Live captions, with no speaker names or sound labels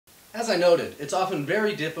As I noted, it's often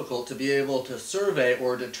very difficult to be able to survey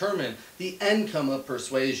or determine the outcome of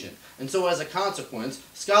persuasion, and so as a consequence,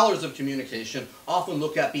 scholars of communication often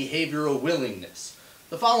look at behavioral willingness.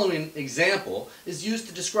 The following example is used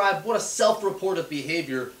to describe what a self-reported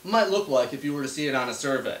behavior might look like if you were to see it on a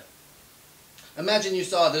survey. Imagine you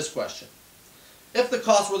saw this question. If the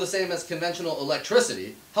costs were the same as conventional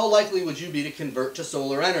electricity, how likely would you be to convert to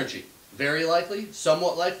solar energy? Very likely?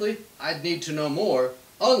 Somewhat likely? I'd need to know more.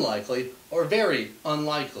 Unlikely, or very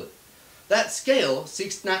unlikely. That scale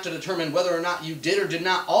seeks not to determine whether or not you did or did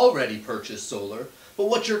not already purchase solar, but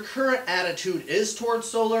what your current attitude is towards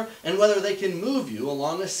solar and whether they can move you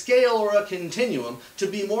along a scale or a continuum to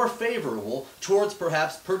be more favorable towards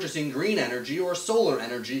perhaps purchasing green energy or solar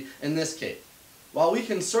energy in this case. While we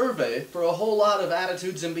can survey for a whole lot of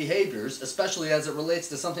attitudes and behaviors, especially as it relates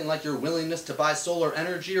to something like your willingness to buy solar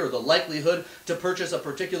energy or the likelihood to purchase a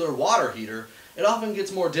particular water heater, it often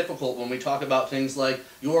gets more difficult when we talk about things like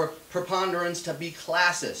your preponderance to be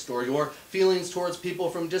classist or your feelings towards people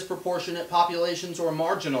from disproportionate populations or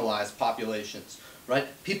marginalized populations, right?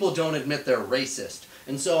 People don't admit they're racist.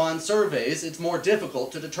 And so on surveys, it's more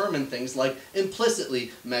difficult to determine things like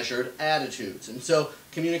implicitly measured attitudes. And so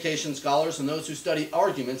communication scholars and those who study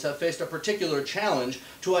arguments have faced a particular challenge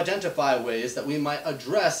to identify ways that we might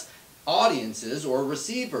address audiences or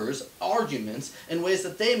receivers' arguments in ways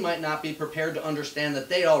that they might not be prepared to understand that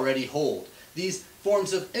they already hold. These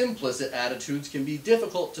forms of implicit attitudes can be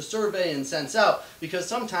difficult to survey and sense out because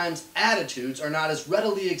sometimes attitudes are not as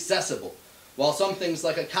readily accessible. While some things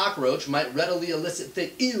like a cockroach might readily elicit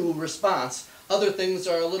the ew response, other things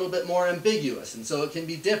are a little bit more ambiguous, and so it can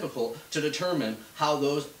be difficult to determine how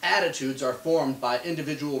those attitudes are formed by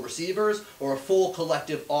individual receivers or full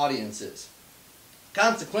collective audiences.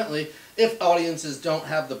 Consequently, if audiences don't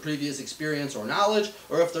have the previous experience or knowledge,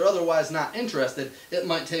 or if they're otherwise not interested, it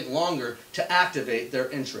might take longer to activate their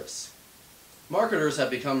interests. Marketers have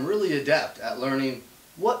become really adept at learning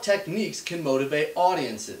what techniques can motivate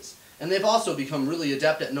audiences. And they've also become really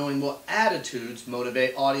adept at knowing what attitudes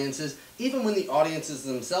motivate audiences, even when the audiences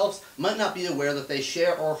themselves might not be aware that they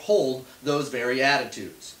share or hold those very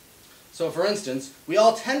attitudes. So for instance, we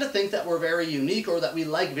all tend to think that we're very unique or that we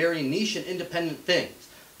like very niche and independent things.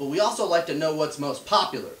 But we also like to know what's most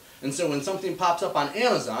popular. And so when something pops up on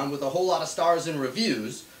Amazon with a whole lot of stars and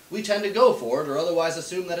reviews, we tend to go for it or otherwise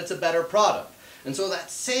assume that it's a better product. And so that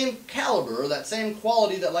same caliber, or that same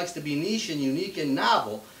quality that likes to be niche and unique and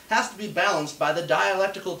novel, has to be balanced by the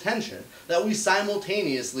dialectical tension that we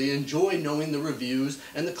simultaneously enjoy knowing the reviews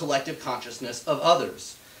and the collective consciousness of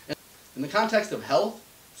others. In the context of health,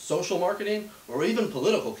 social marketing, or even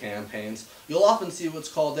political campaigns, you'll often see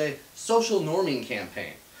what's called a social norming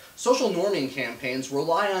campaign. Social norming campaigns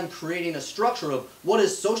rely on creating a structure of what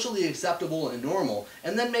is socially acceptable and normal,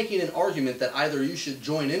 and then making an argument that either you should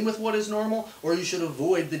join in with what is normal, or you should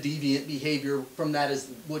avoid the deviant behavior from that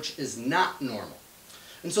which is not normal.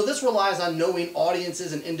 And so this relies on knowing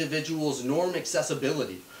audiences and individuals' norm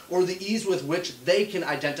accessibility, or the ease with which they can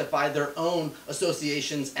identify their own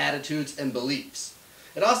associations, attitudes, and beliefs.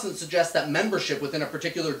 It also suggests that membership within a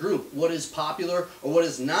particular group, what is popular or what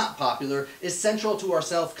is not popular, is central to our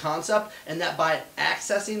self-concept, and that by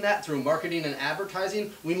accessing that through marketing and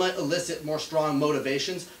advertising, we might elicit more strong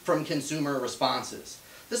motivations from consumer responses.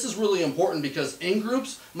 This is really important because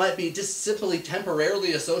in-groups might be just simply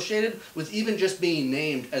temporarily associated with even just being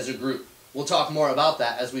named as a group. We'll talk more about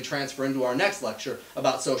that as we transfer into our next lecture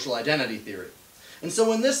about social identity theory. And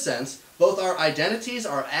so in this sense, both our identities,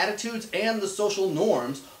 our attitudes, and the social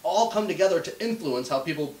norms all come together to influence how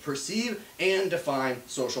people perceive and define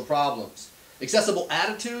social problems. Accessible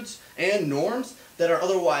attitudes and norms that are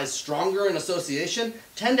otherwise stronger in association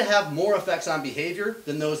tend to have more effects on behavior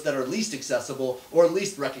than those that are least accessible or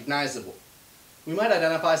least recognizable. We might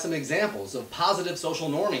identify some examples of positive social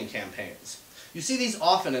norming campaigns. You see these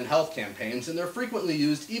often in health campaigns, and they're frequently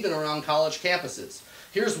used even around college campuses.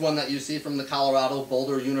 Here's one that you see from the Colorado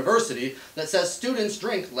Boulder University that says students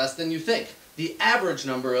drink less than you think. The average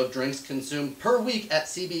number of drinks consumed per week at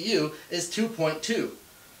CBU is 2.2.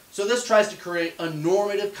 So this tries to create a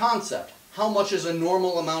normative concept. How much is a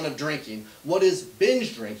normal amount of drinking? What is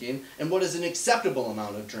binge drinking? And what is an acceptable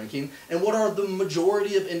amount of drinking? And what are the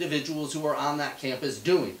majority of individuals who are on that campus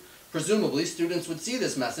doing? Presumably, students would see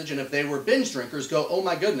this message, and if they were binge drinkers, go, oh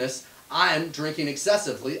my goodness, I'm drinking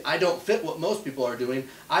excessively. I don't fit what most people are doing.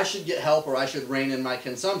 I should get help, or I should rein in my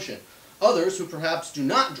consumption. Others who perhaps do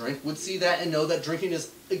not drink would see that and know that drinking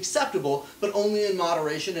is acceptable, but only in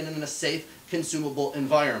moderation and in a safe, consumable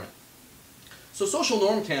environment. So social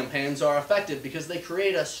norm campaigns are effective because they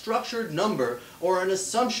create a structured number or an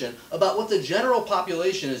assumption about what the general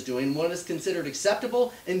population is doing, what is considered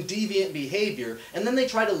acceptable and deviant behavior, and then they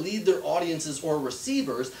try to lead their audiences or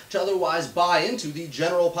receivers to otherwise buy into the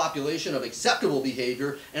general population of acceptable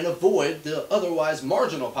behavior and avoid the otherwise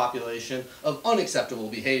marginal population of unacceptable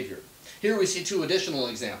behavior. Here we see two additional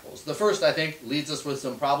examples. The first, I think, leads us with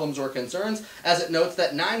some problems or concerns, as it notes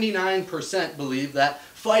that 99% believe that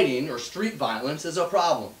fighting or street violence is a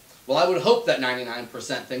problem. Well, I would hope that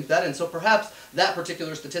 99% think that, and so perhaps that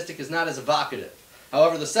particular statistic is not as evocative.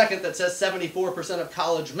 However, the second, that says 74% of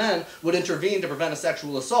college men would intervene to prevent a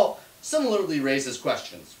sexual assault, similarly raises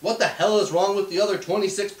questions. What the hell is wrong with the other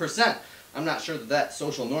 26%? I'm not sure that that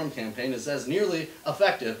social norm campaign is as nearly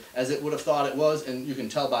effective as it would have thought it was, and you can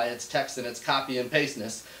tell by its text and its copy and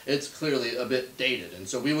pasteness, it's clearly a bit dated. And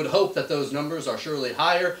so we would hope that those numbers are surely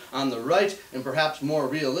higher on the right and perhaps more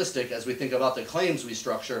realistic as we think about the claims we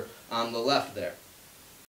structure on the left there.